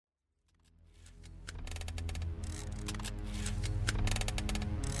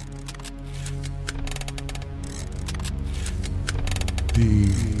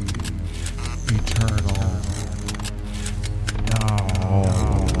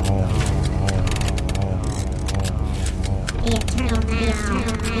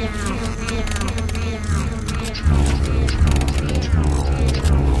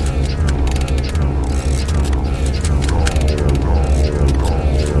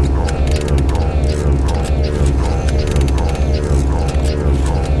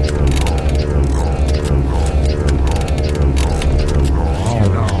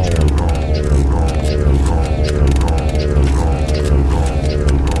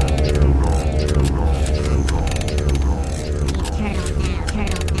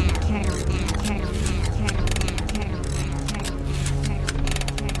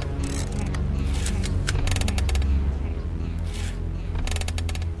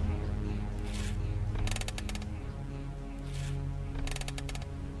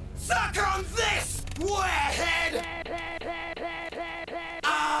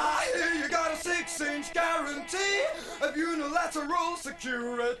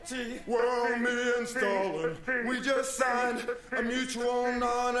Well, me and Stalin, we just signed a mutual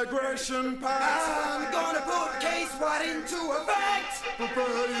non-aggression pact. I'm gonna put case right into effect.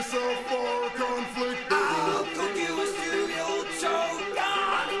 Prepare yourself for a conflict. I'll cook you a stew, you'll choke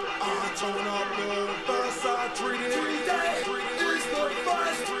on. I torn up the Versailles Treaty. Today is the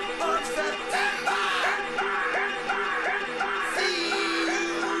 1st of September. See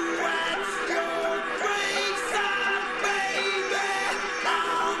you at your graveside, baby.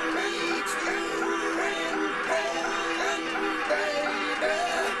 I'll meet you in Poland, baby.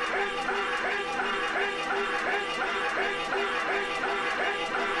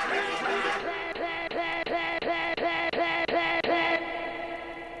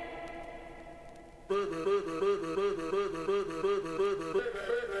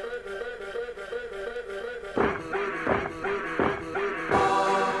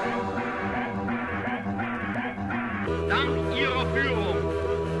 Dank Ihrer Führung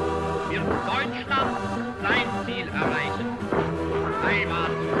wird Deutschland sein Ziel erreichen,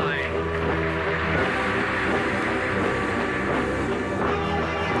 Heimat zu sein.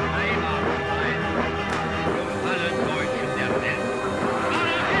 Heimat zu sein für alle Deutschen der Welt.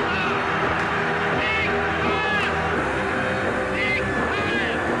 Adolf Hitler! Sieg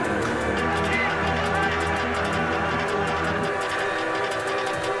Heil!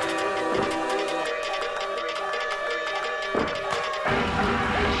 Sieg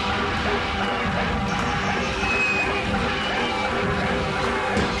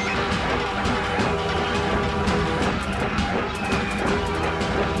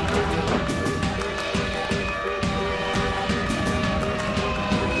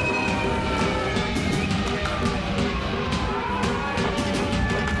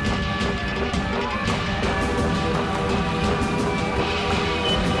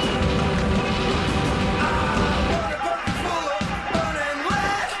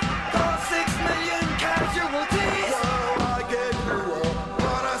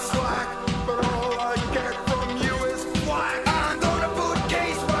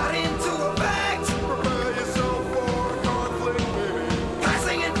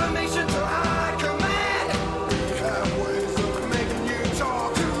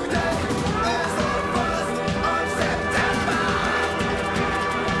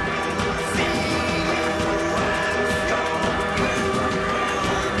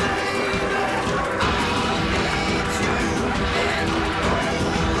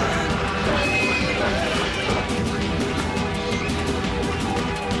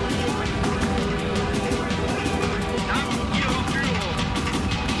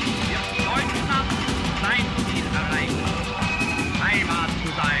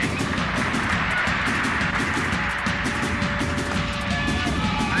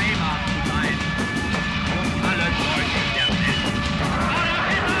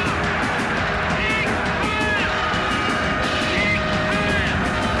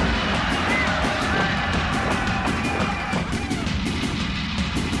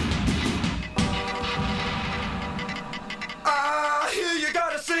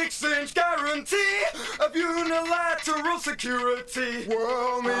Security.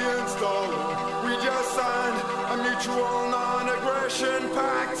 Well, me and Stalin, we just signed a mutual non-aggression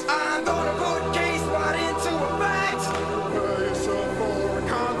pact. I'm gonna put case right into effect. Prepare yourself for a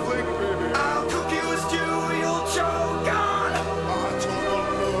conflict, baby. I'll cook you a stew, you'll choke on. I torn up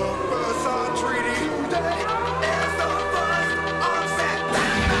the Versailles Treaty. Today is the 1st of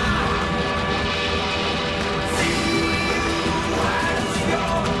September. See you at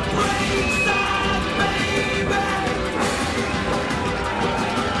your graveside, baby.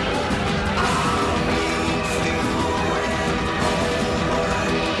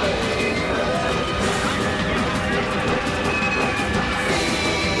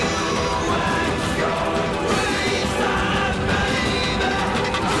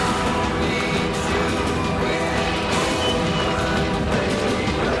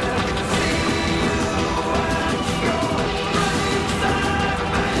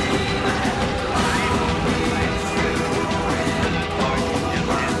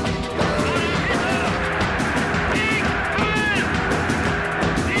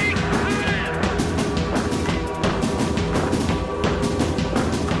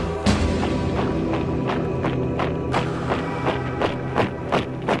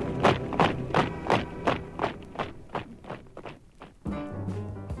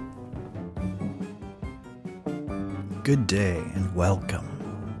 Good day and welcome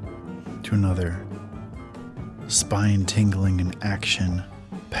to another spine-tingling and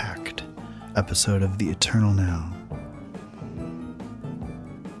action-packed episode of The Eternal Now.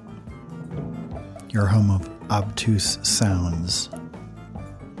 Your home of obtuse sounds.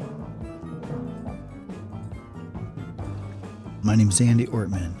 My name is Andy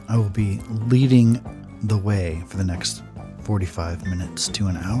Ortman. I will be leading the way for the next 45 minutes to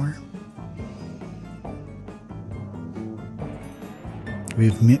an hour. We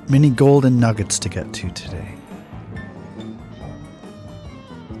have many golden nuggets to get to today.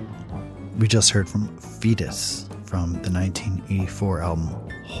 We just heard from Fetus from the 1984 album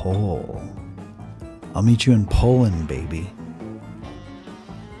Hole. I'll meet you in Poland, baby.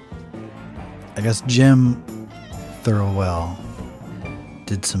 I guess Jim Thirlwell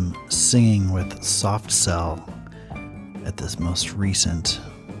did some singing with Soft Cell at this most recent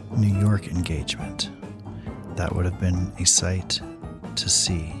New York engagement. That would have been a sight to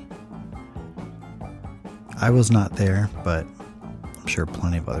see. I was not there, but I'm sure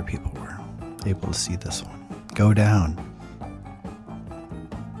plenty of other people were able to see this one go down.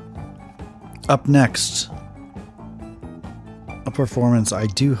 Up next, a performance I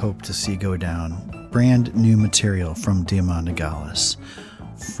do hope to see go down. Brand new material from Diamanda Gallis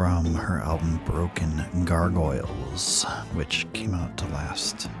from her album Broken Gargoyles, which came out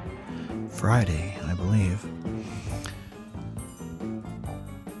last Friday, I believe.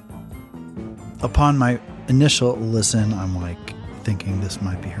 Upon my initial listen, I'm thinking this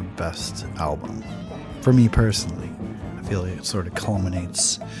might be her best album. For me personally, I feel like it sort of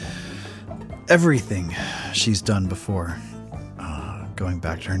culminates everything she's done before, going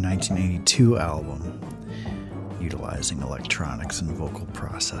back to her 1982 album, utilizing electronics and vocal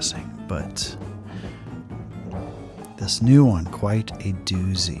processing. But this new one, quite a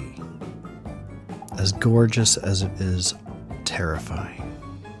doozy. As gorgeous as it is terrifying.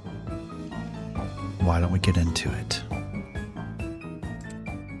 Why don't we get into it?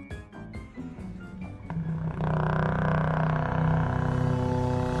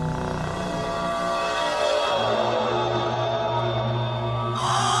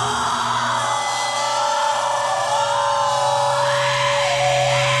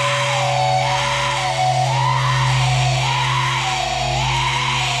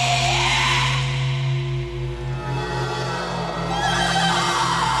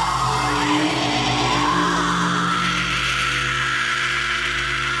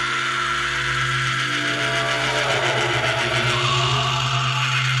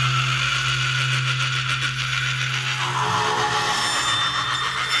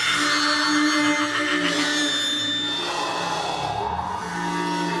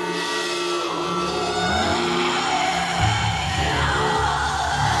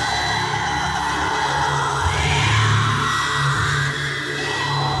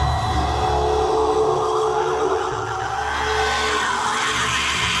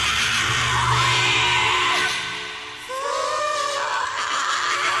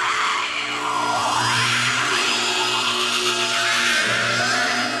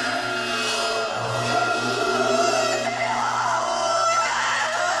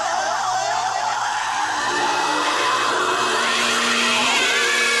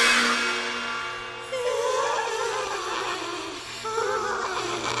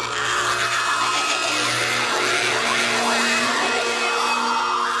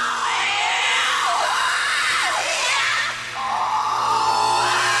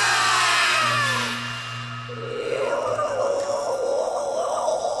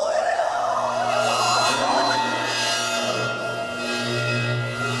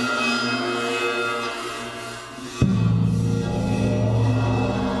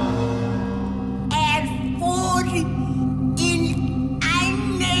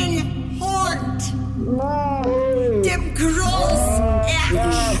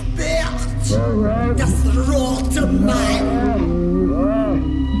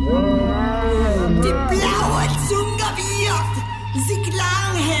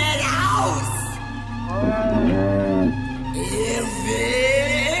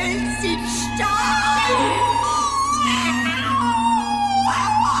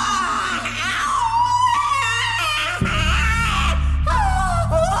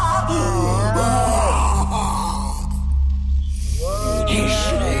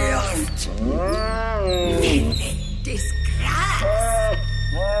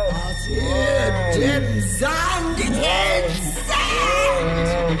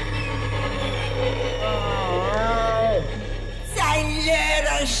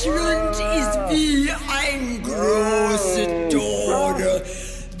 Schlund ist wie ein große Tore,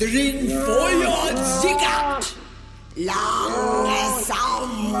 drin Feuer sickert.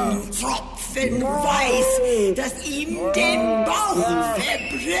 langsam tropfenweis, das ihm den Bauch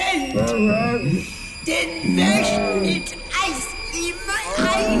verbrennt. Den wäscht mit Eis immer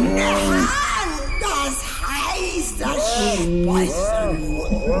eine Hand, das heißt das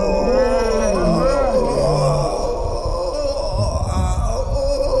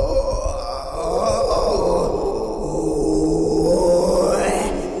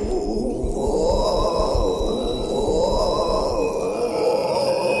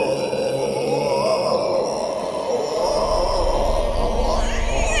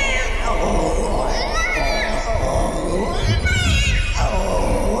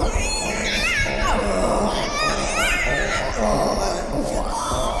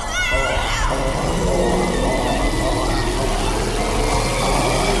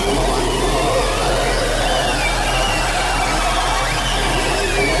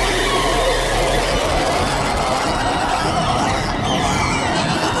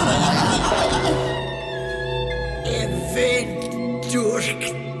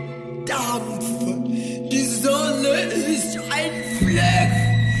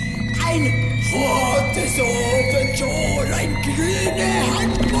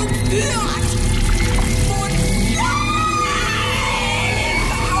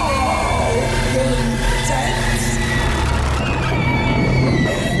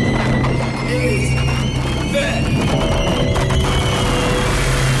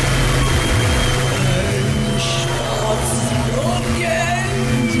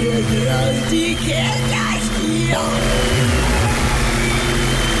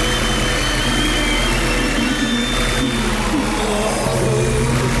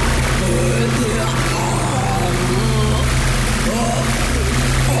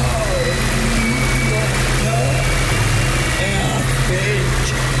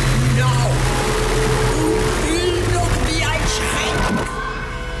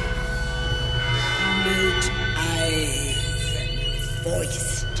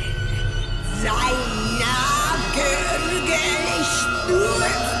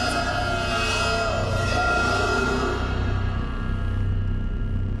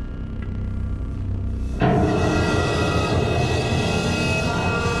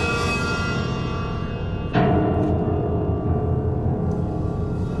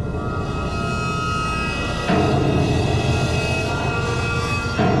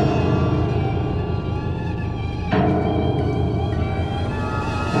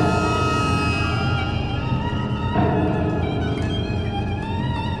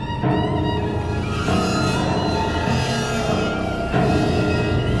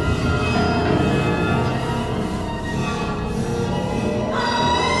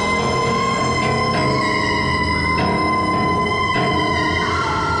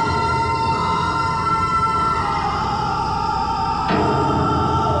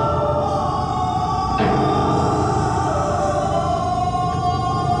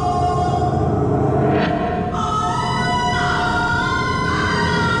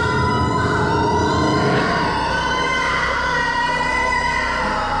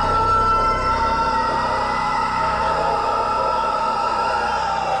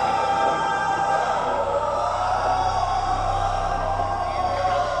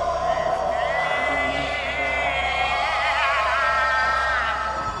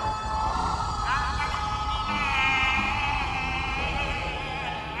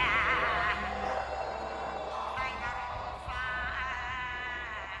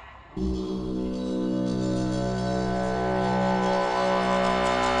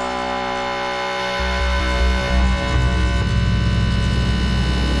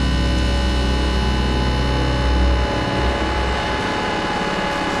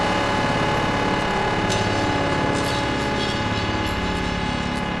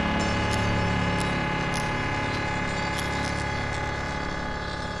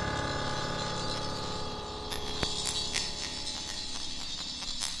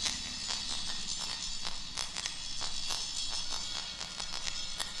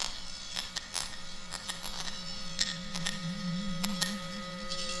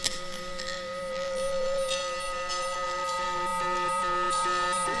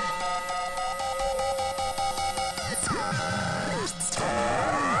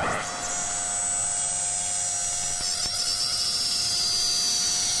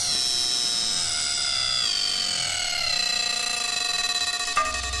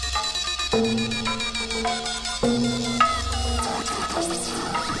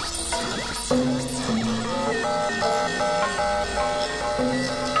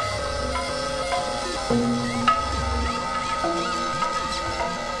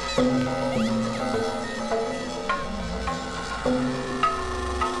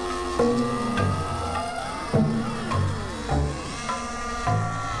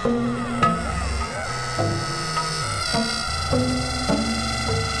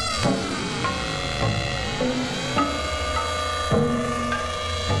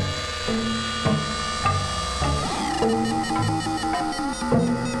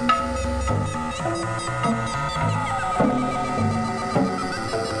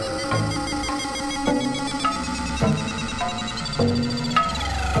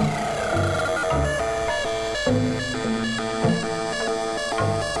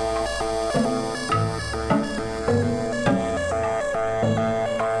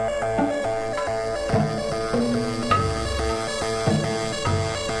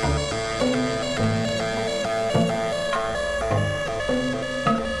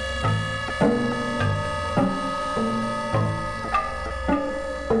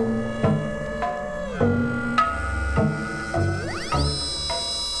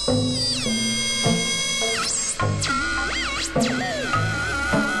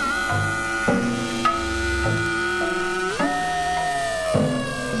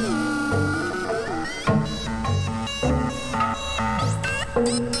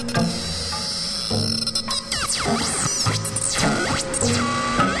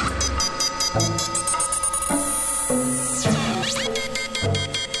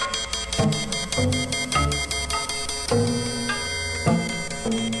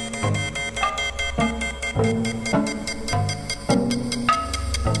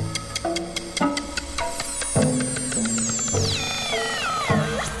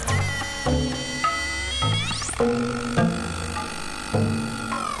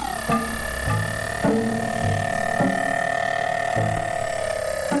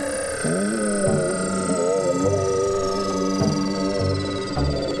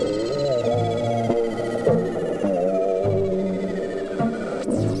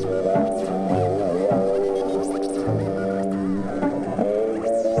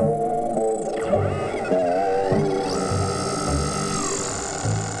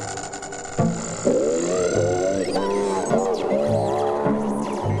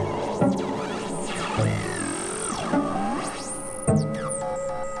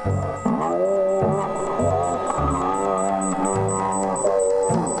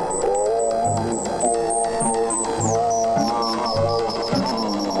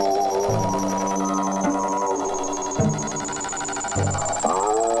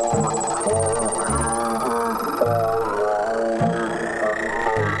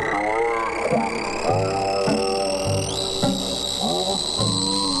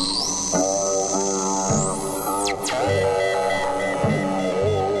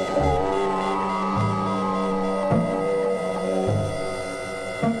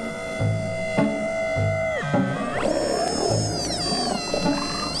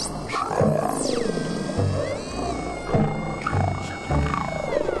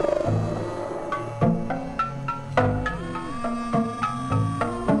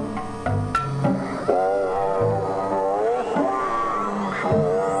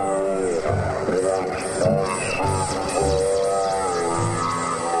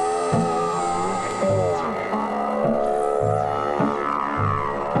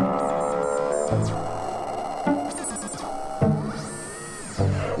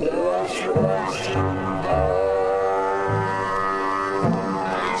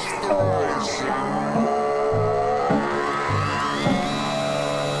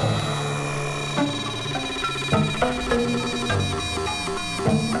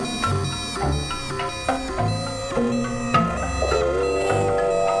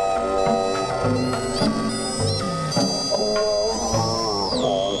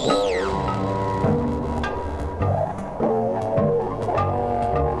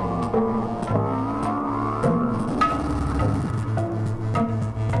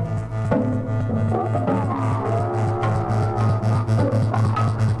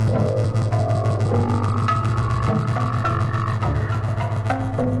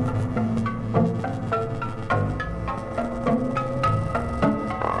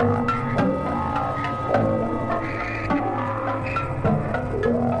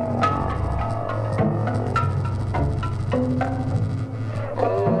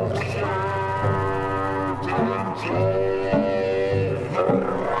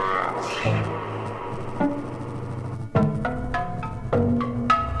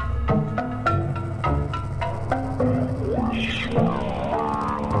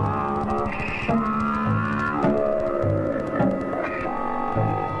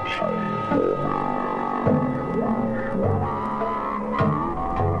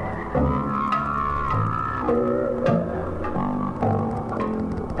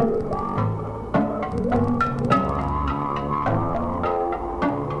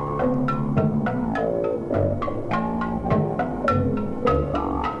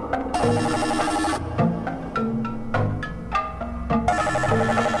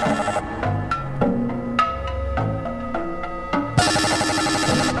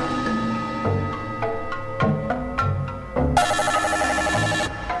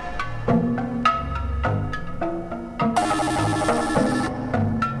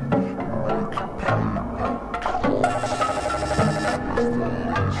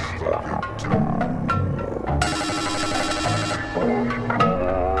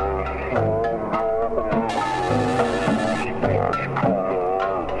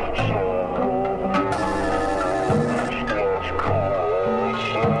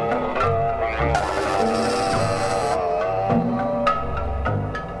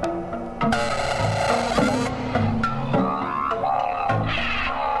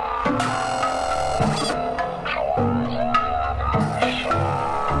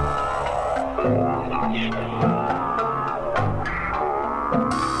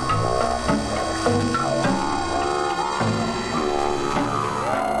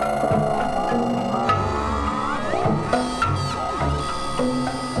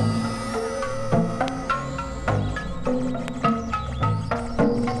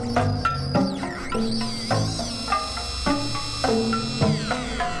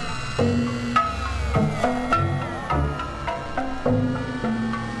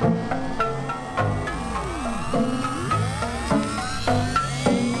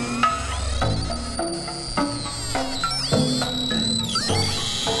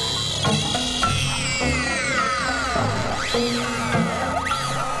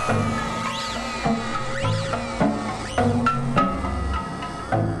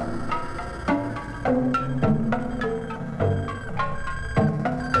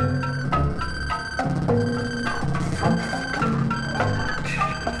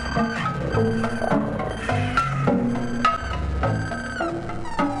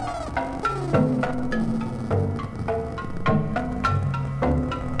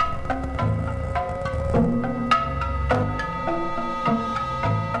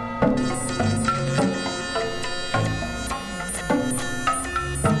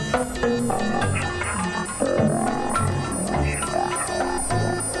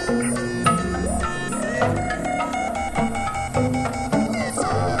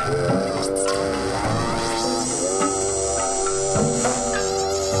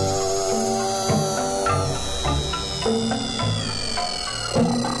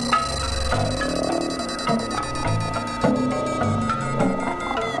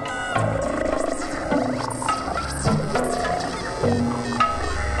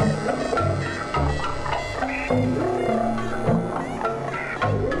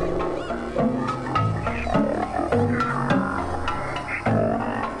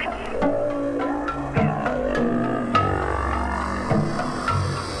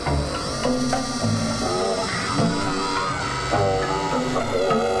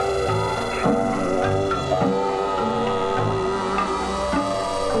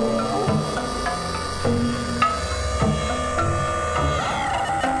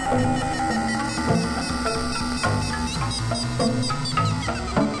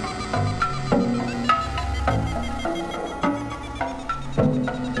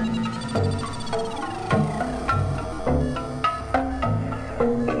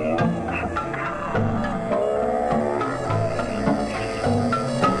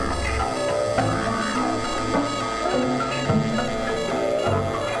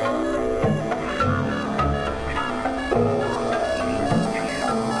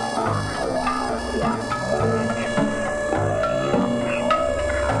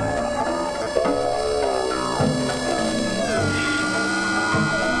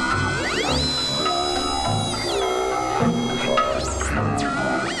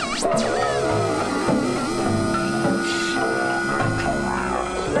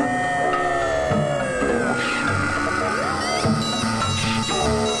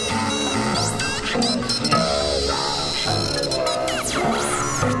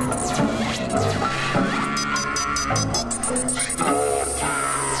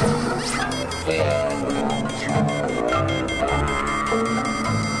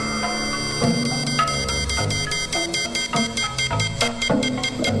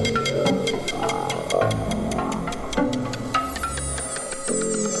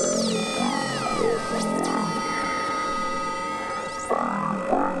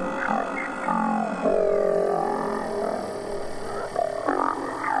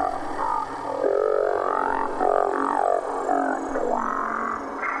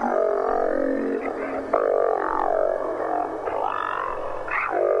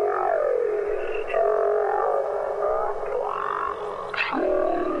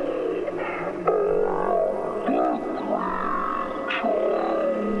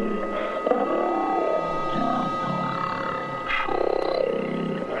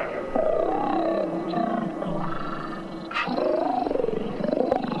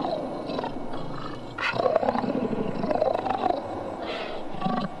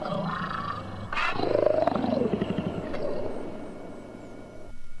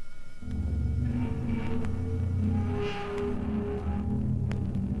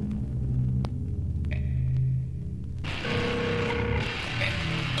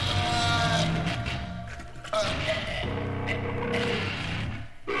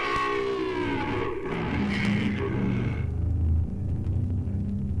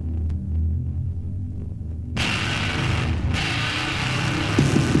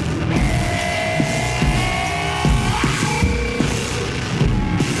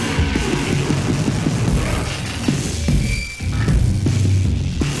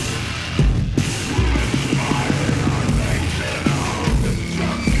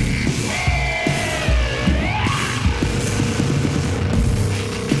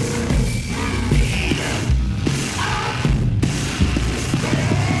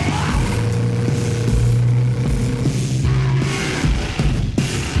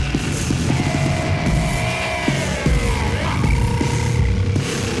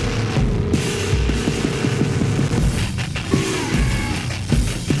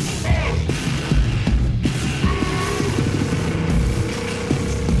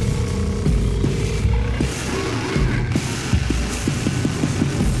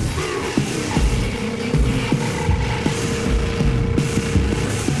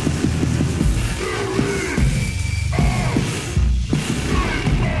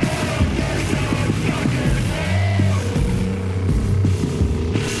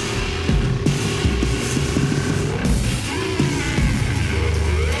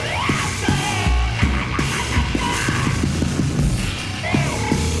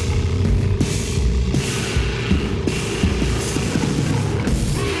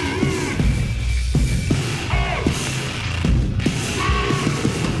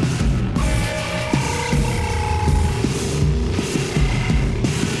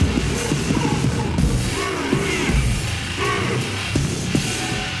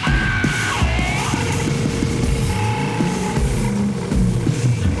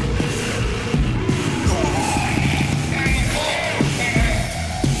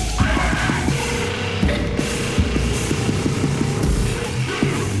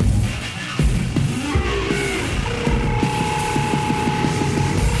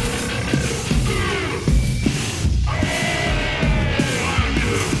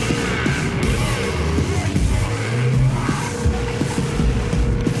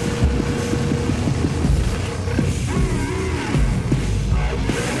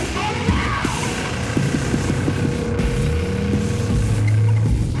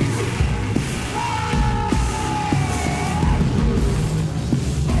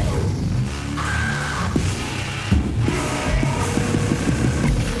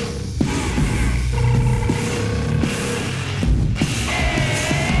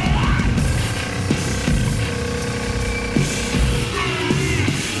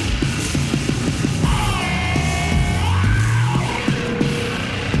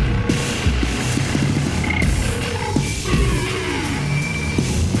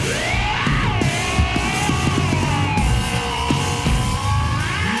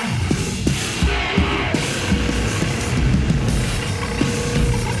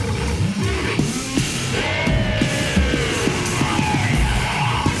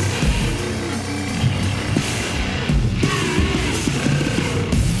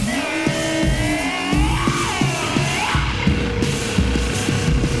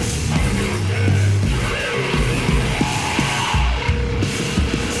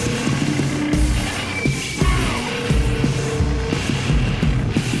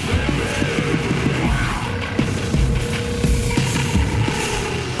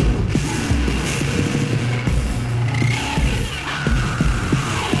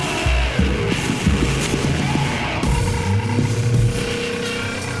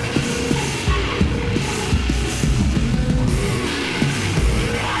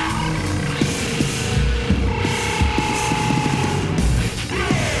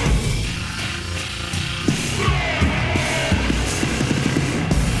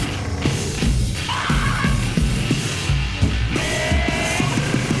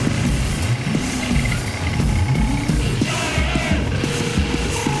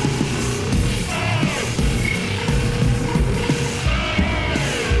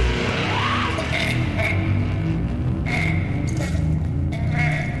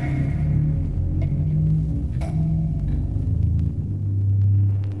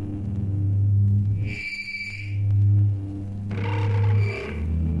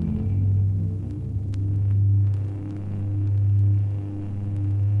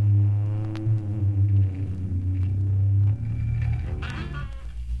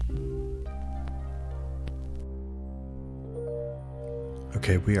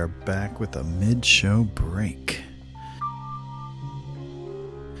Okay, we are back with a mid-show break.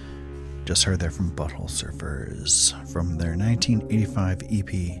 Just heard there from Butthole Surfers from their 1985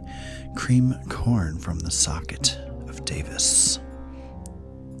 EP, Cream Corn from the Socket of Davis.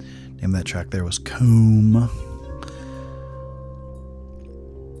 Name of that track there was Comb.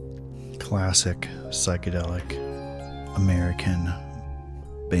 Classic, psychedelic, American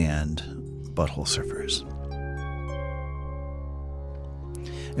band, Butthole Surfers.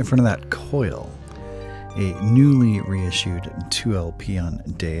 In front of that, Coil, a newly reissued 2LP on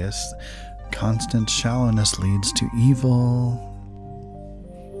Deus, Constant Shallowness Leads to Evil.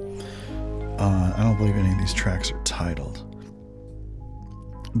 I don't believe any of these tracks are titled,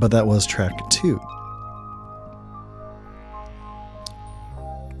 but that was track 2.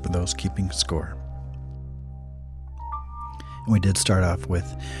 For those keeping score. And we did start off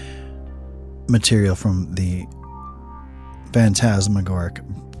with material from the phantasmagoric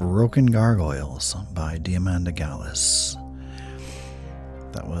Broken Gargoyles by Diamanda Gallis.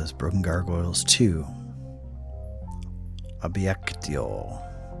 That was Broken Gargoyles 2. Abiectio,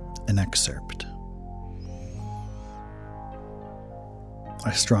 an excerpt.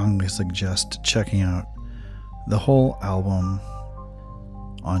 I strongly suggest checking out the whole album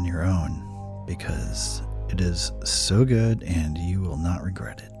on your own because it is so good and you will not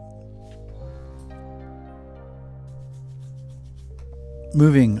regret it.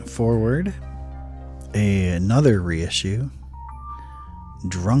 Moving forward, another reissue,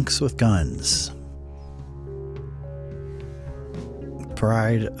 Drunks with Guns,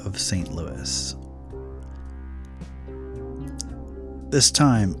 Pride of St. Louis. This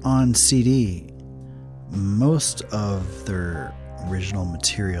time on CD, most of their original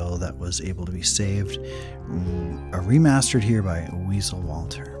material that was able to be saved are remastered here by Weasel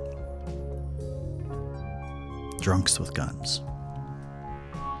Walter. Drunks with Guns.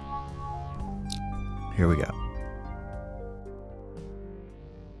 Here we go.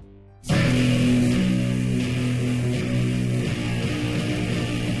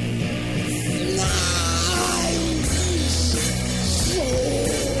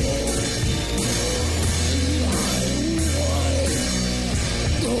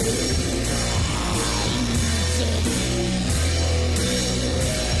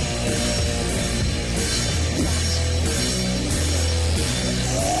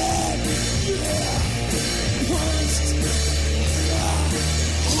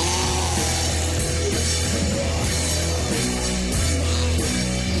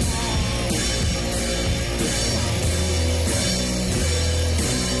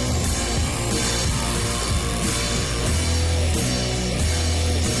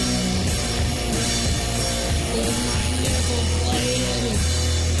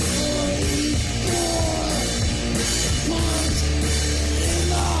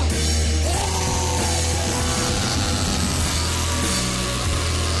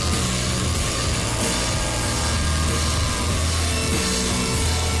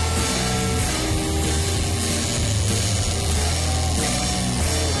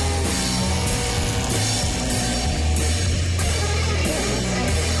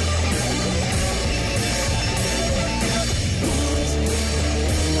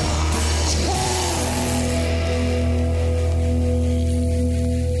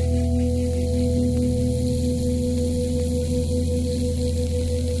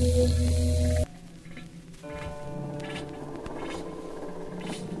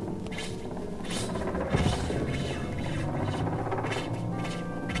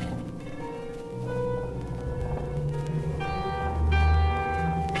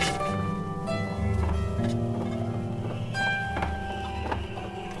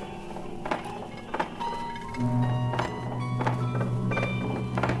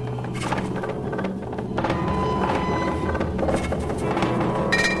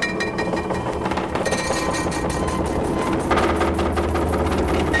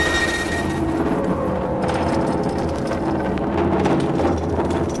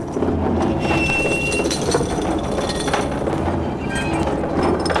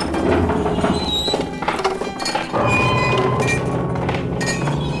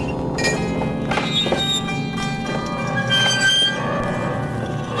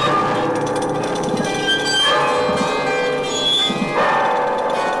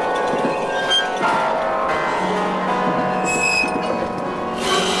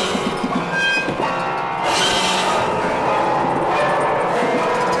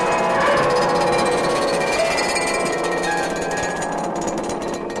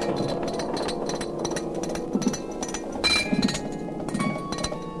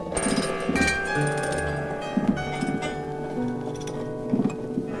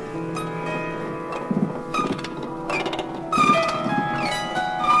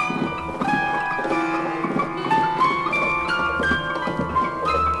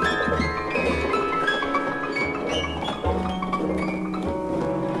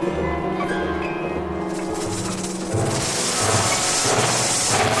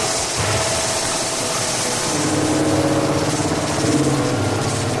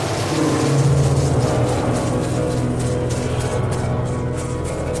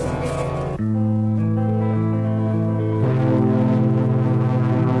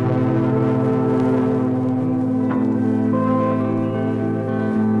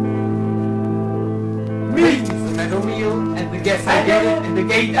 guess I get it, and the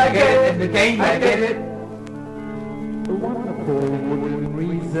gate I get it, and the game I get it. A wonderful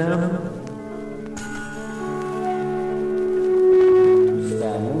reason.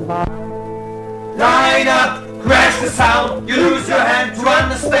 Standing by. Line up, crash the sound, you lose your hand to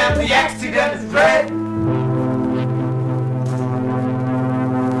understand the accident is dread.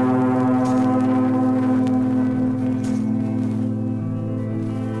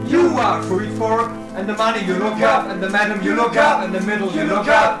 You are free fork, and the money you look up, and the madam you look up, and the middle you look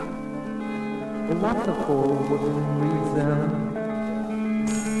up. A wonderful reason.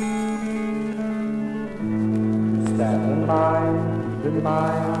 Standing by,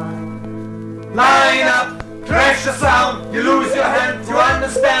 goodbye. Line up, crash the sound, you lose your hand to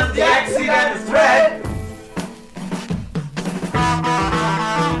understand the accident is dread.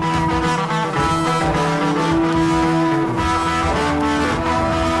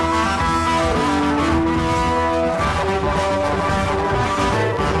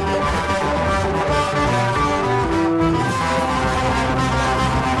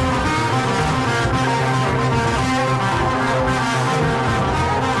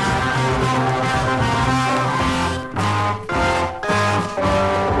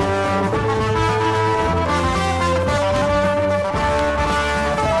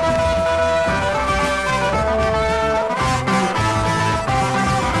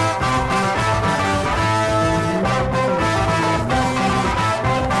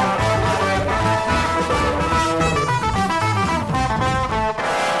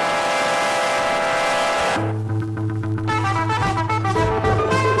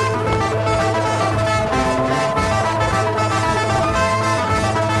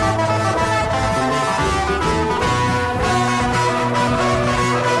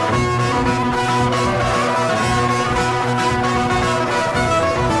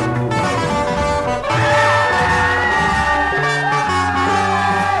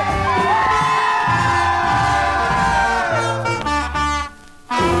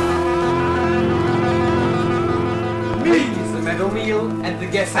 And the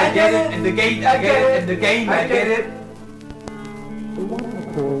guess I get it, and the gate I get it, and the game I get it. A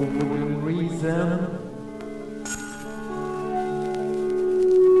wonderful reason.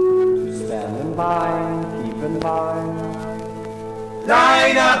 Standing by, keep in mind.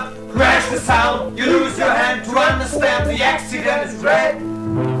 Line up, crash the sound, you lose your hand to understand the accident is dread.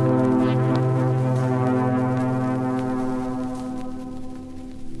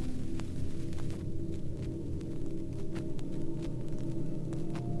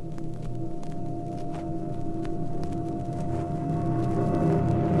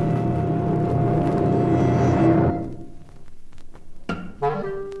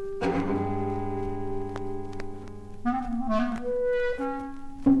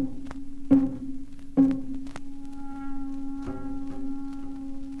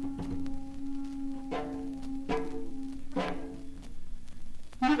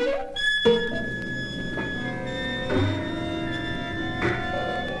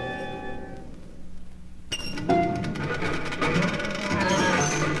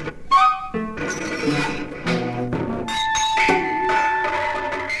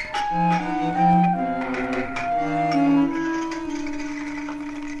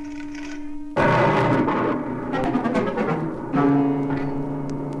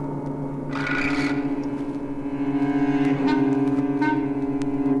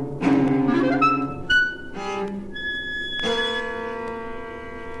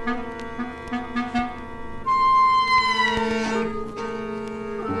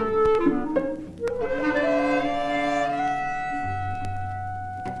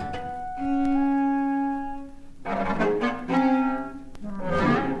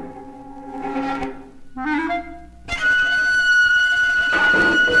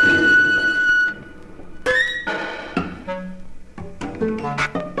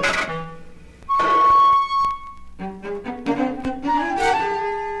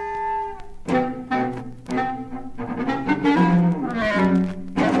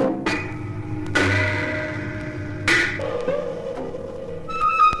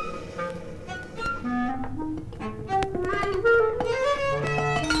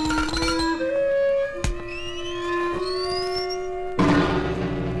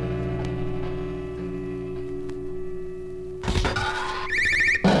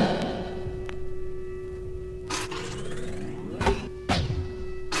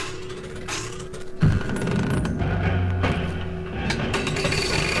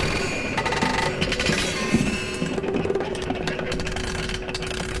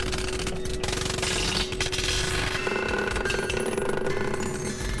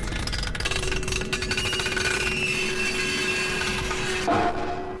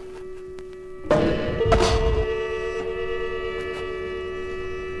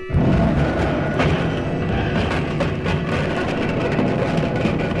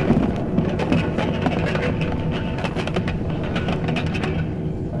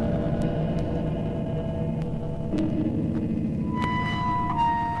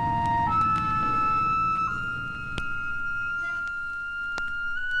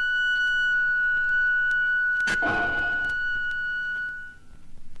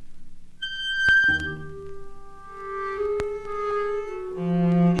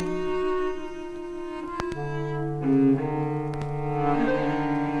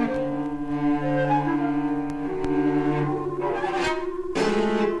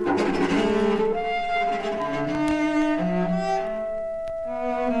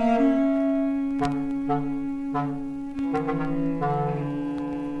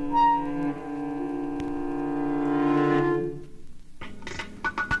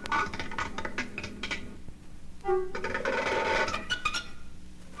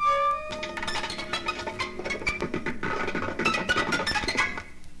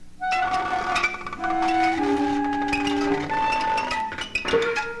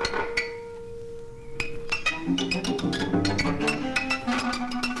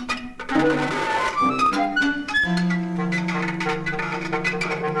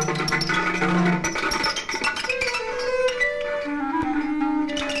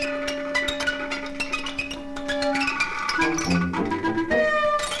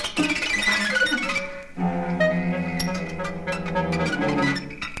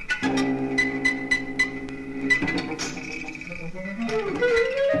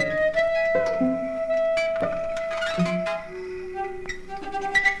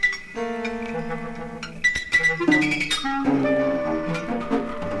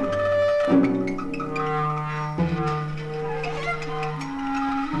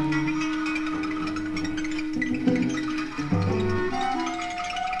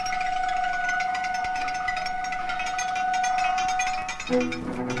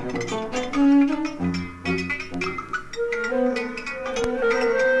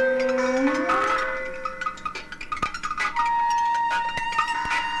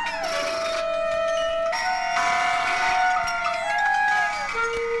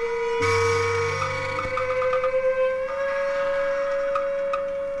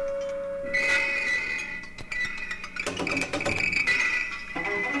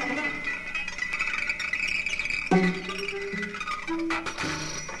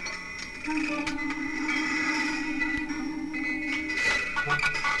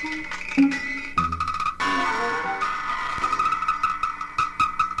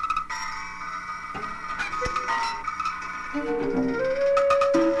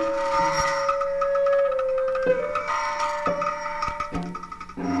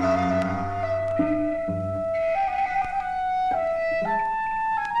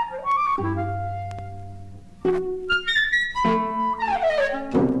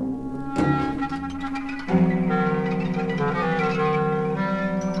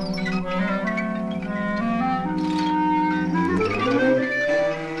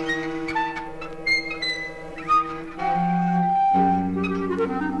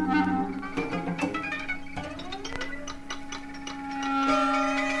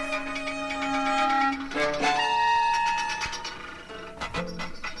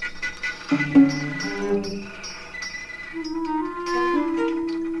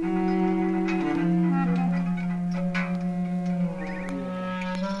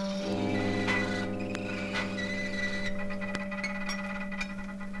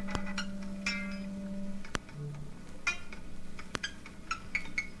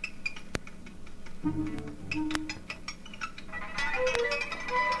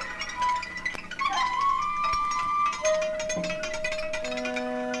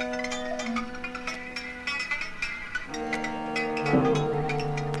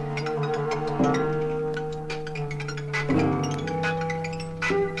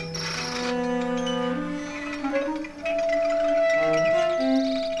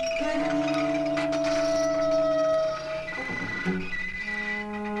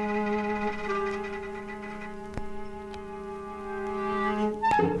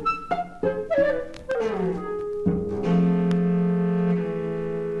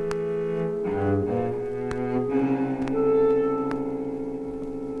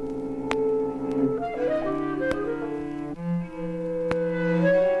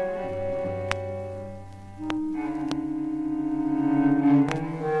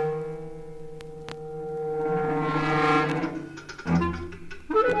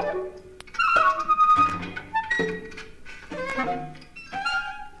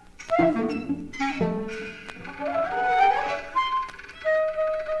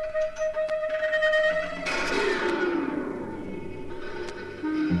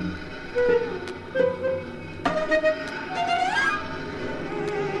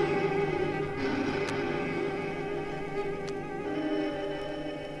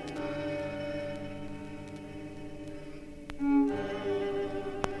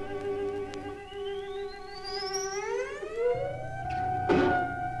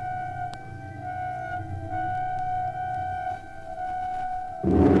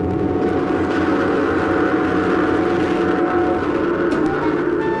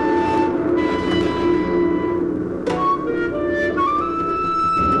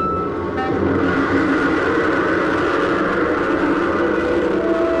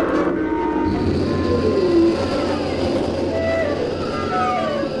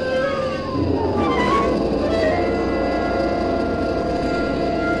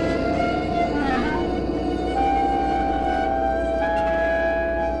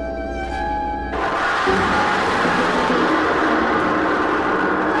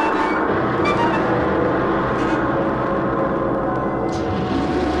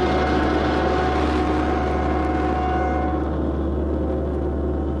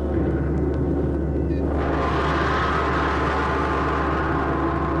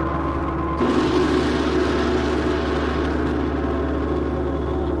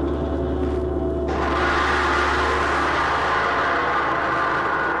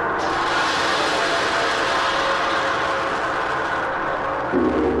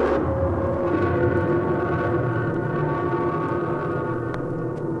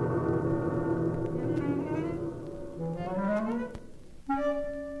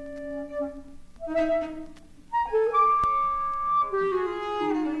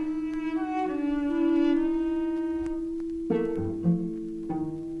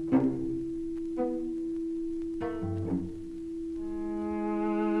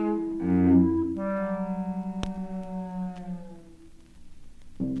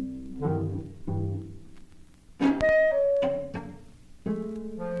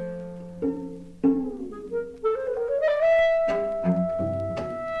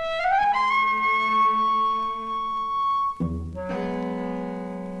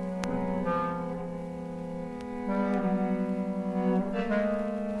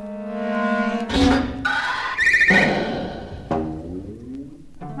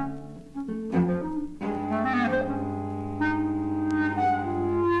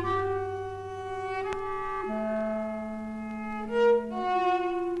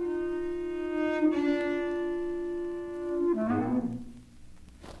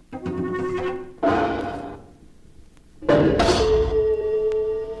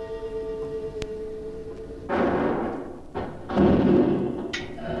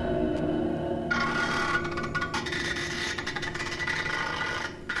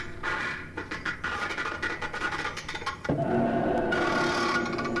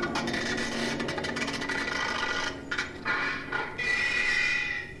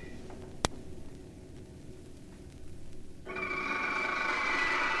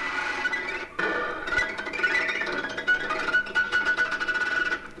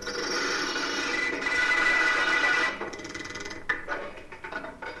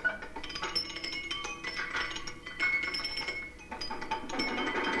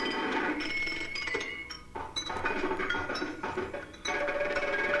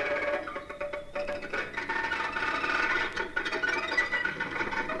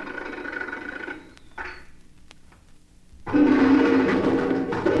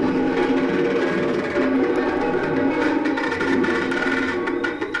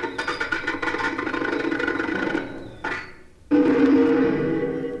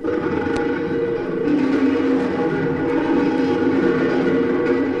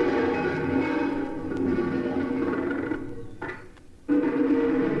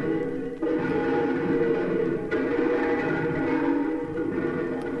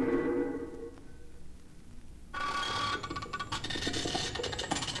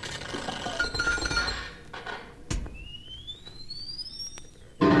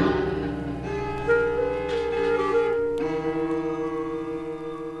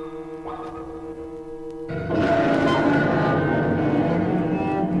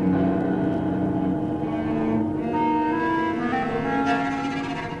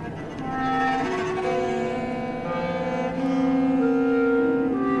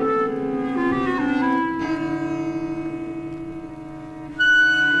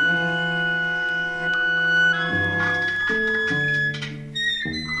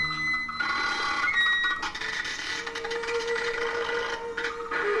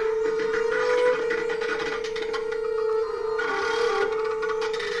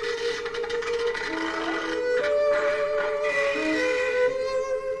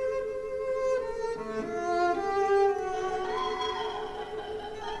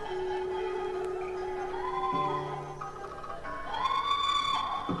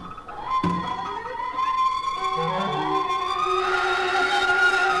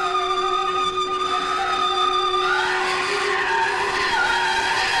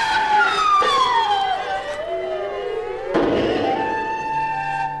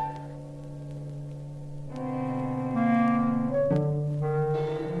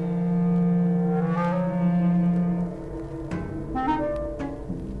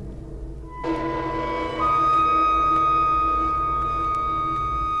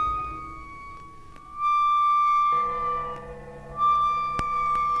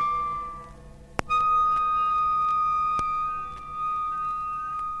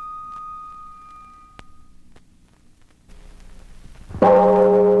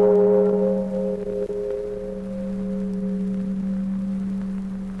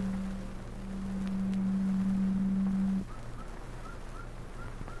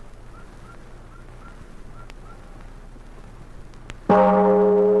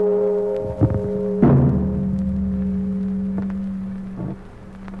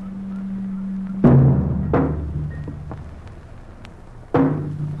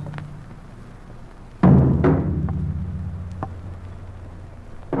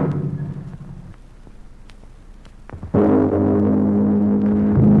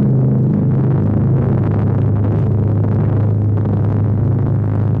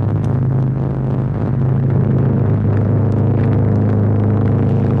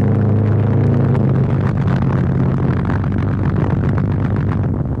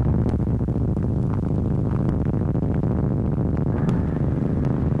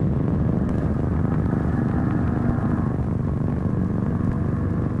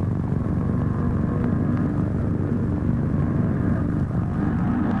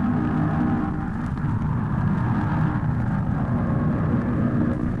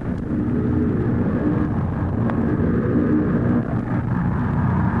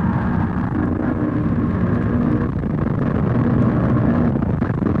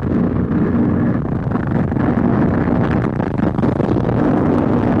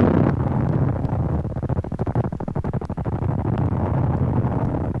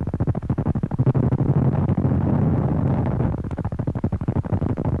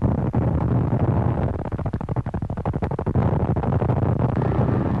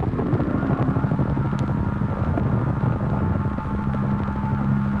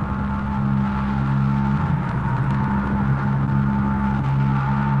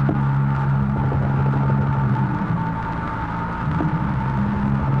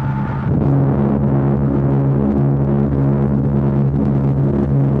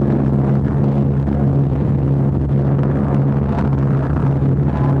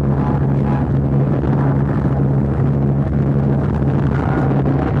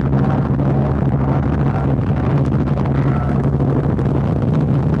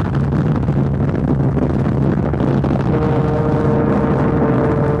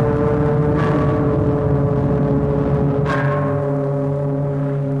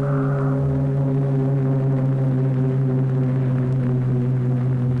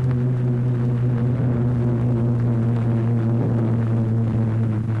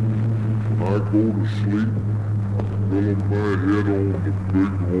 I go to sleep, filling my head on the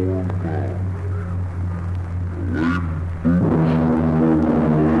Bighorn Mountain.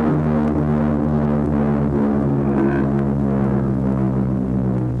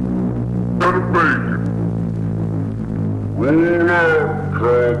 Bacon. Roll out,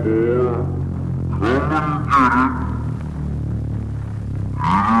 cowboy. Come and get it.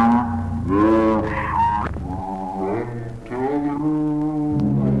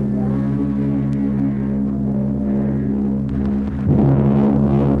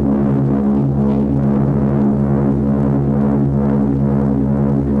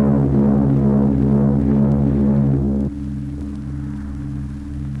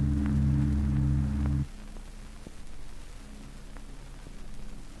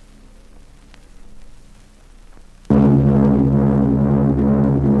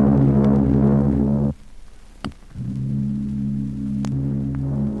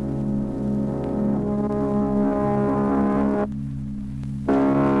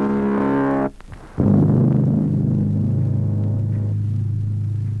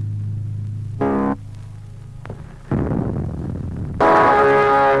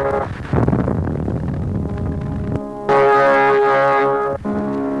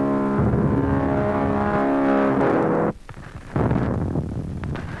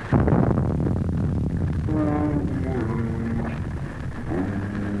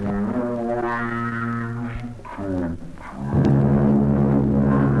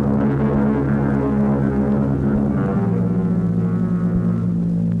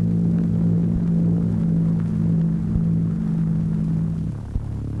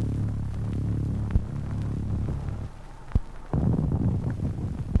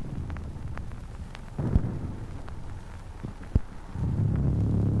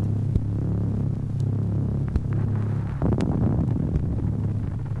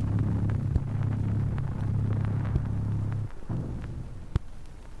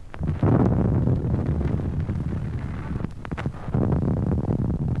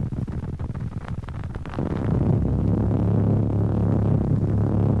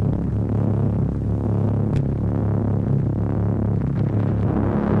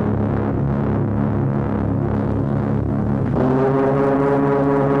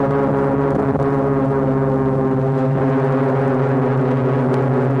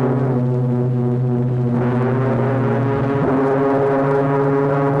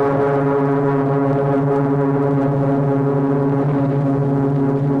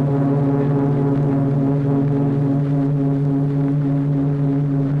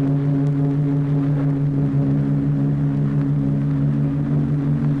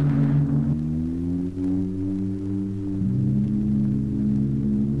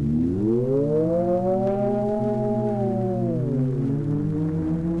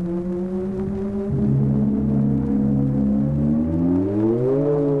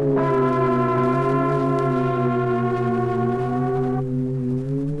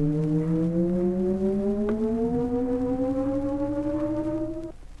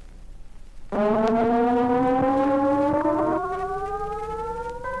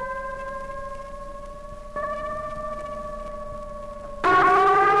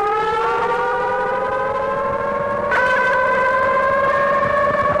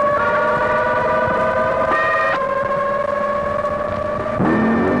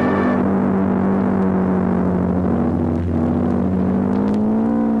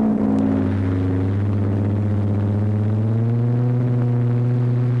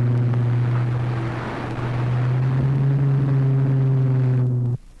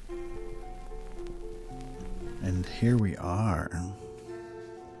 Here we are.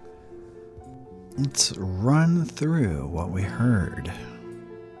 Let's run through what we heard.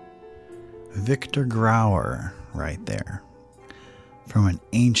 Victor Grauer, right there, from an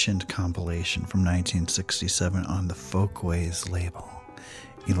ancient compilation from 1967 on the Folkways label,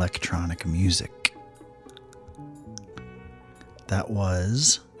 Electronic Music. That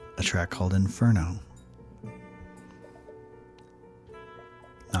was a track called Inferno.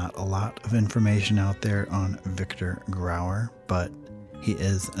 Not a lot of information out there on Victor Grauer, but he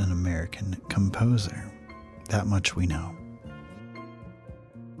is an American composer. That much we know.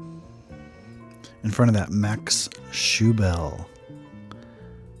 In front of that, Max Schubel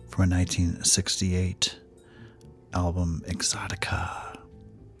from a 1968 album Exotica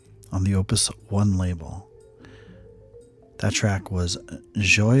on the Opus 1 label. That track was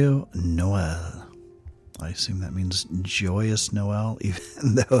Joyeux Noël. I assume that means Joyous Noel,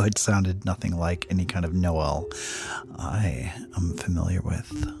 even though it sounded nothing like any kind of Noel I am familiar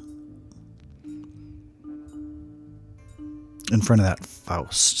with. In front of that,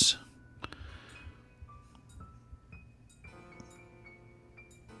 Faust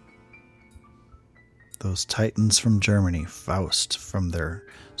Those titans from Germany, Faust, from their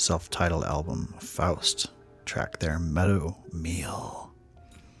self-titled album, Faust, track their Meadow Meal.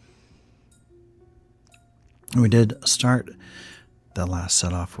 We did start the last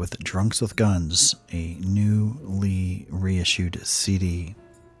set off with Drunks with Guns, a newly reissued CD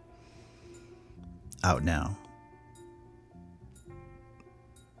out now.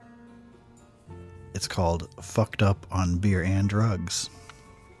 It's called Fucked Up on Beer and Drugs.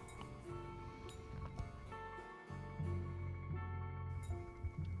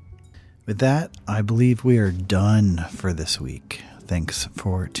 With that, I believe we are done for this week. Thanks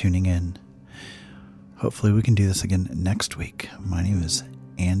for tuning in. Hopefully we can do this again next week. My name is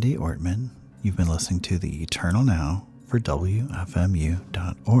Andy Ortman. You've been listening to The Eternal Now for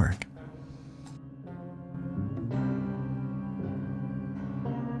WFMU.org.